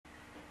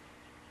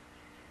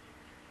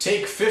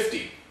Take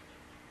 50.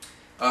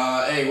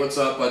 Hey, what's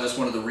up? I just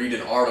wanted to read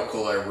an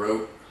article I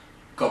wrote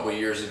a couple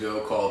years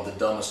ago called The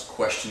Dumbest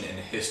Question in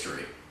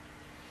History.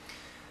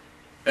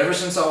 Ever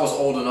since I was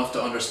old enough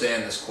to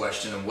understand this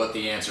question and what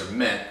the answer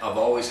meant, I've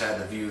always had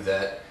the view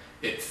that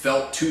it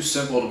felt too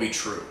simple to be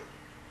true.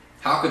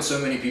 How could so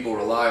many people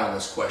rely on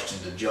this question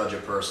to judge a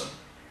person?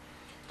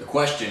 The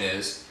question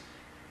is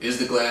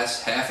the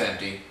glass half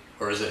empty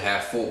or is it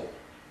half full?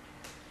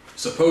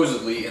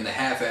 Supposedly, in the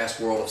half-assed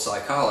world of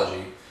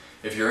psychology,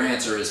 if your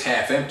answer is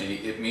half empty,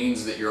 it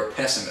means that you're a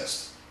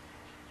pessimist.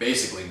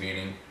 Basically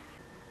meaning,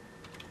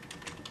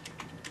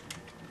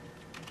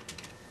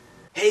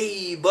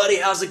 Hey buddy,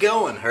 how's it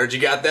going? Heard you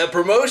got that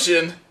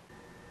promotion.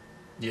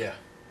 yeah,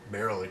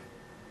 barely.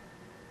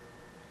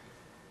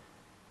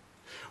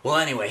 Well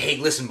anyway, hey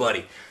listen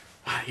buddy,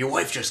 your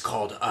wife just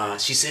called.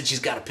 She said she's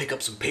got to pick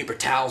up some paper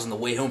towels on the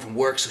way home from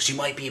work, so she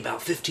might be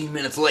about 15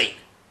 minutes late.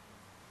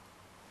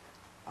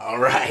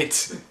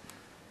 Alright.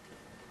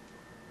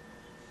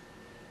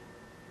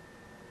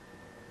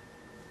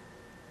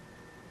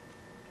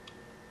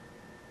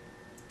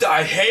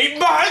 I hate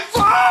my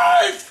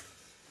life!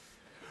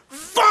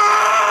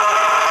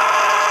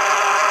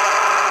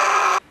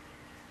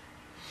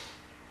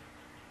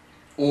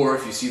 Or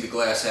if you see the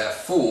glass half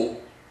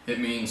full, it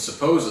means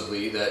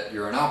supposedly that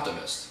you're an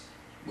optimist,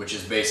 which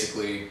is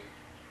basically,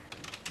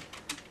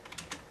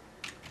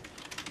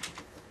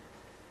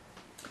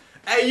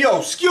 Hey yo,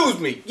 excuse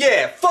me.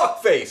 Yeah,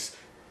 fuckface.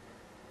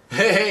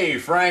 hey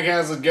Frank,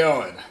 how's it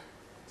going?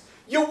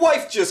 Your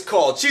wife just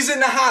called. She's in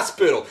the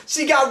hospital.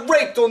 She got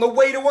raped on the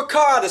way to her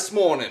car this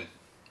morning.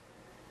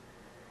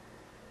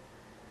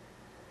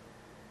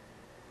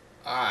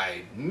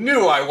 I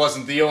knew I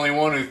wasn't the only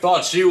one who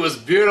thought she was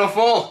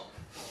beautiful.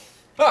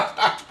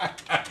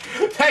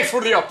 Thanks for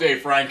the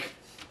update, Frank.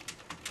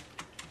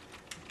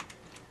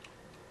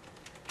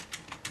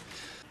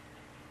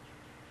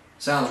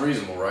 Sounds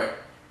reasonable, right?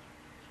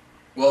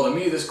 Well, to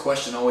me, this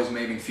question always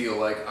made me feel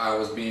like I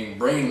was being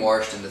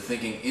brainwashed into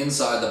thinking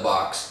inside the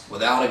box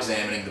without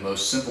examining the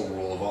most simple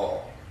rule of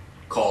all,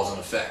 cause and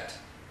effect.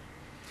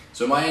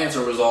 So my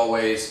answer was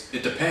always,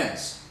 it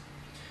depends.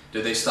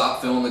 Did they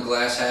stop filling the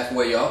glass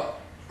halfway up,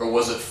 or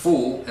was it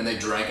full and they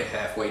drank it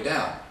halfway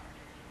down?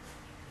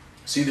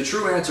 See, the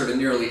true answer to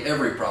nearly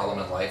every problem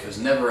in life is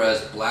never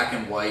as black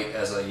and white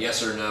as a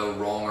yes or no,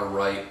 wrong or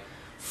right,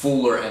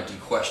 full or empty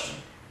question.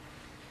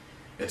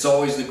 It's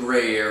always the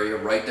gray area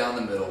right down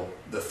the middle,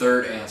 the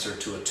third answer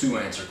to a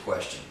two-answer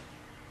question.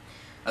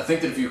 I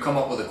think that if you come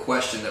up with a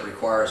question that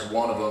requires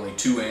one of only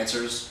two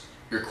answers,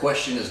 your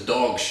question is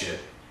dog shit,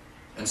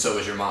 and so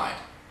is your mind.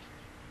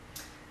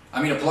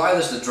 I mean, apply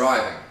this to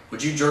driving.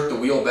 Would you jerk the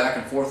wheel back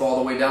and forth all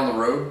the way down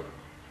the road?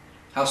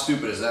 How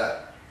stupid is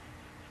that?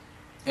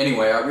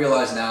 Anyway, I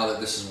realize now that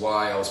this is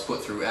why I was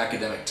put through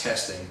academic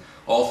testing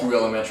all through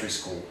elementary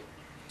school.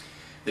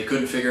 They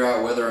couldn't figure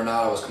out whether or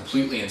not I was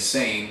completely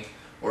insane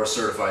or a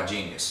certified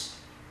genius.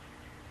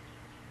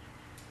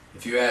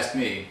 If you asked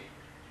me,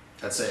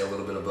 I'd say a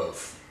little bit of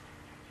both.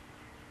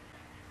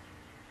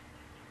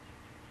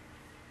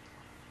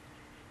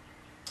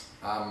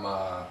 I'm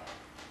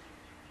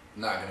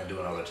not gonna do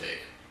another take.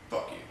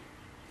 Fuck you.